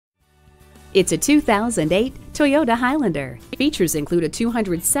It's a 2008 Toyota Highlander. Features include a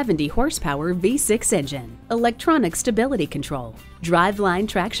 270 horsepower V6 engine, electronic stability control, driveline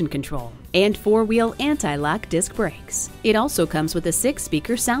traction control, and four-wheel anti-lock disc brakes. It also comes with a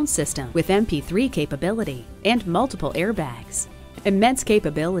 6-speaker sound system with MP3 capability and multiple airbags. Immense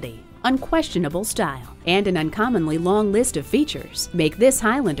capability, unquestionable style, and an uncommonly long list of features make this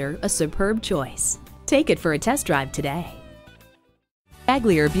Highlander a superb choice. Take it for a test drive today.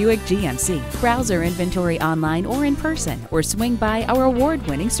 Baglier Buick GMC. Browse our inventory online or in person, or swing by our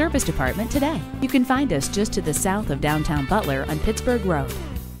award-winning service department today. You can find us just to the south of downtown Butler on Pittsburgh Road.